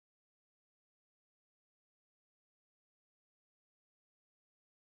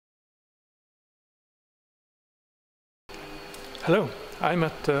Hello, I'm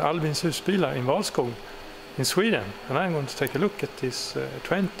at Albins Husbilar in Valskog in Sweden, and I'm going to take a look at this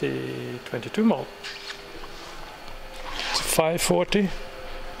 2022 model. It's a 540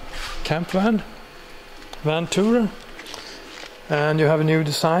 camp van, VANTOURER, and you have a new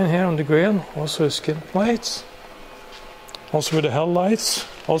design here on the grill, also skin plates, also with the headlights,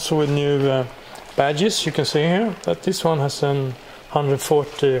 also with new badges. You can see here that this one has an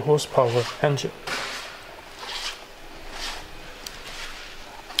 140 horsepower engine.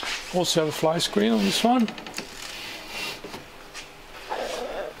 Also have a fly screen on this one,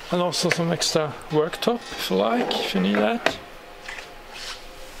 and also some extra worktop if you like, if you need that.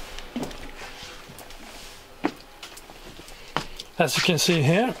 As you can see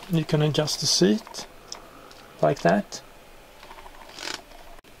here, you can adjust the seat like that.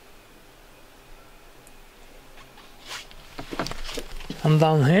 And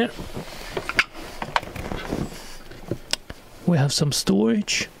down here we have some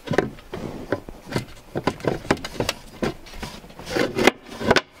storage.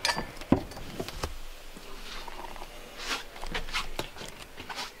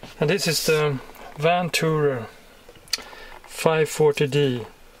 And this is the VANTOURER 540D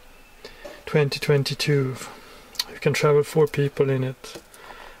 2022. You can travel 4 people in it.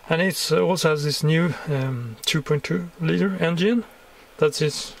 And it also has this new 2.2 liter engine that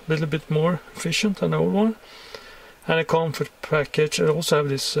is a little bit more efficient than the old one. And a comfort package. I also have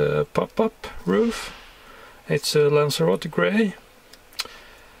this pop-up roof. It's a Lanzarote grey.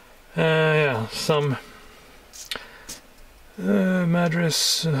 Yeah, some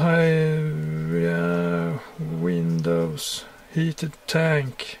mattress, windows, heated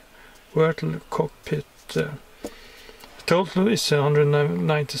tank, vertical cockpit. Total is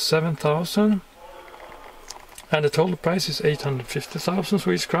 197,000, and the total price is 850,000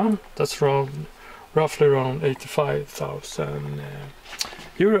 Swedish crown. That's roughly around 85,000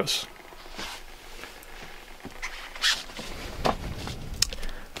 euros.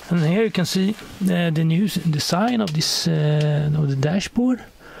 And here you can see the new design of this of the dashboard.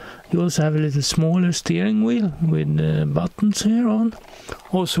 You also have a little smaller steering wheel with buttons here on,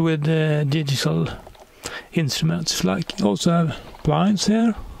 also with digital instruments. Like you also have blinds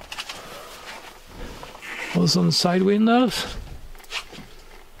here, also on the side windows.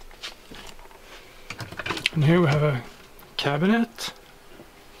 And here we have a cabinet,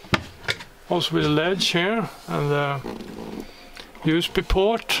 also with a ledge here and a USB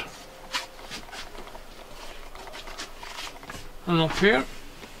port. And up here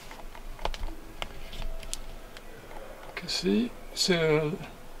you can see it's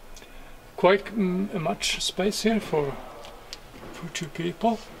quite much space here for 2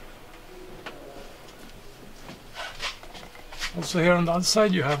 people. Also here on the other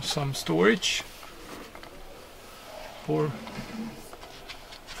side you have some storage for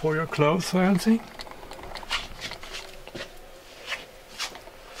your clothes or anything.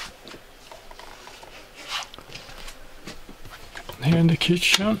 Here in the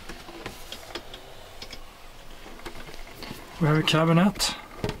kitchen we have a cabinet,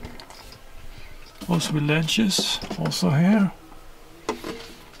 also with ledges, also here.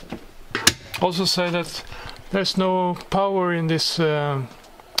 Also say that there's no power in this, so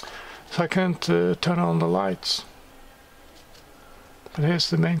I can't turn on the lights. But here's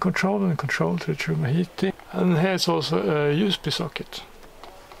the main control and control to the room heating, and here's also a USB socket.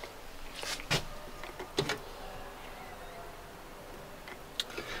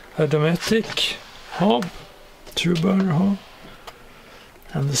 A domestic hob, 2-burner hob,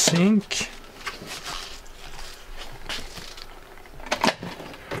 and the sink.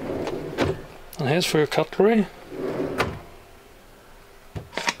 And here's for your cutlery.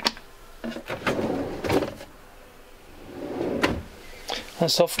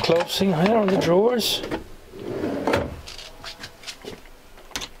 And soft closing here on the drawers.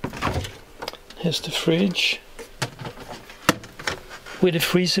 Here's the fridge with a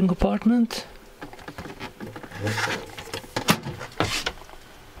freezing compartment.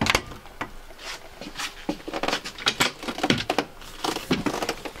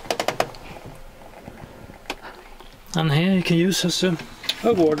 And here you can use as a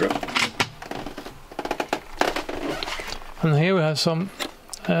wardrobe. And here we have some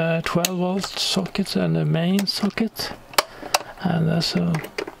 12-volt sockets and a main socket, and that's a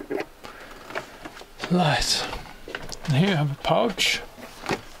light. And here you have a pouch.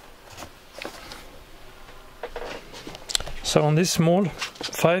 So on this small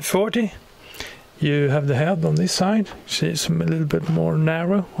 540 you have the head on this side. See, it's a little bit more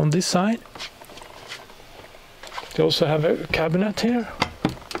narrow on this side. You also have a cabinet here,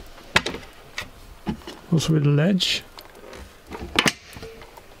 also with a ledge.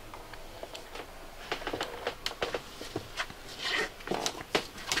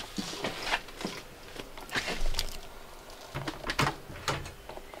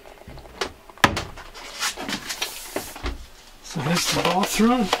 is the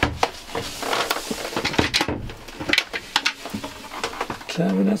bathroom.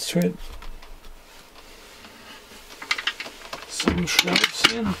 Cabinets with some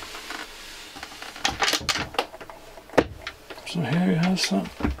shelves in. So here you have some.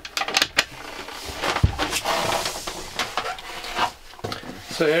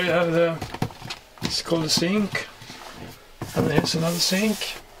 So here you have it's called the sink. And here's another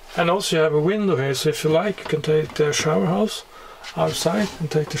sink. And also you have a window here, so if you like you can take the shower house outside and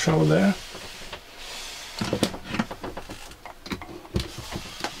take the shower there.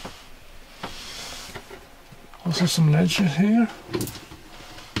 Also some ledges here.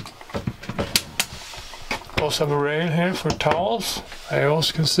 Also have a rail here for towels. I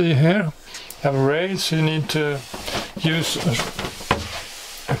also can see here you have a rail, so you need to use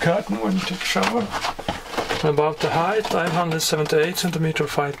a curtain when you take a shower. And about the height, I'm 178 centimeter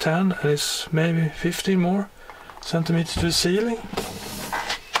 5'10", and it's maybe 15 more centimeters to the ceiling.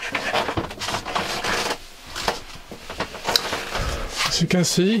 As you can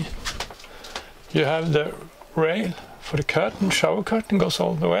see, you have the rail for the curtain. Shower curtain goes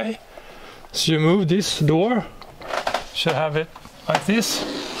all the way. So you move this door, so you have it like this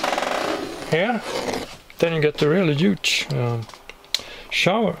here, then you get the really huge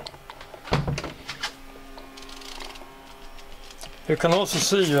shower. You can also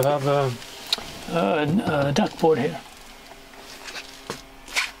see you have a ductboard here.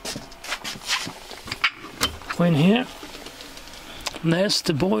 Go in here, and there's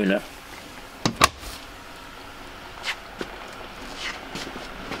the boiler.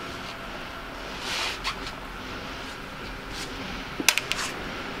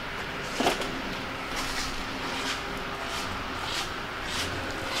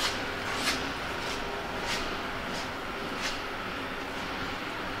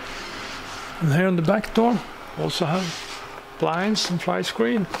 And here on the back door also have blinds and fly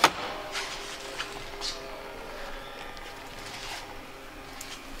screen.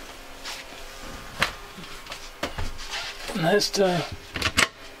 And there's the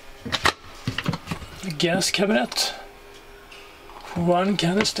gas cabinet for one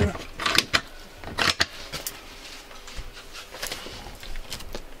canister.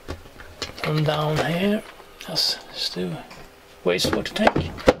 And down here, that's the wastewater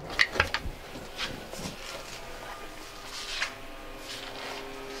tank.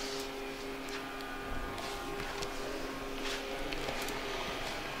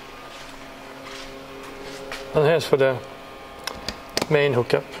 And here's for the main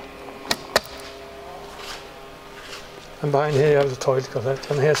hookup. And behind here you have the toilet closet,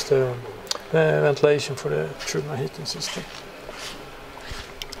 and here's the ventilation for the true heating system.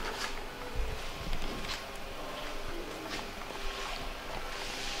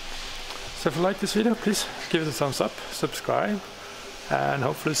 So if you like this video, please give it a thumbs up, subscribe, and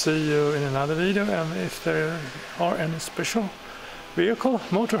hopefully see you in another video. And if there are any special vehicle,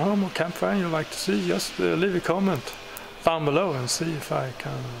 motorhome or camp van you'd like to see, just leave a comment down below and see if I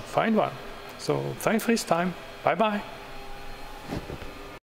can find one. So thanks for this time. Bye bye.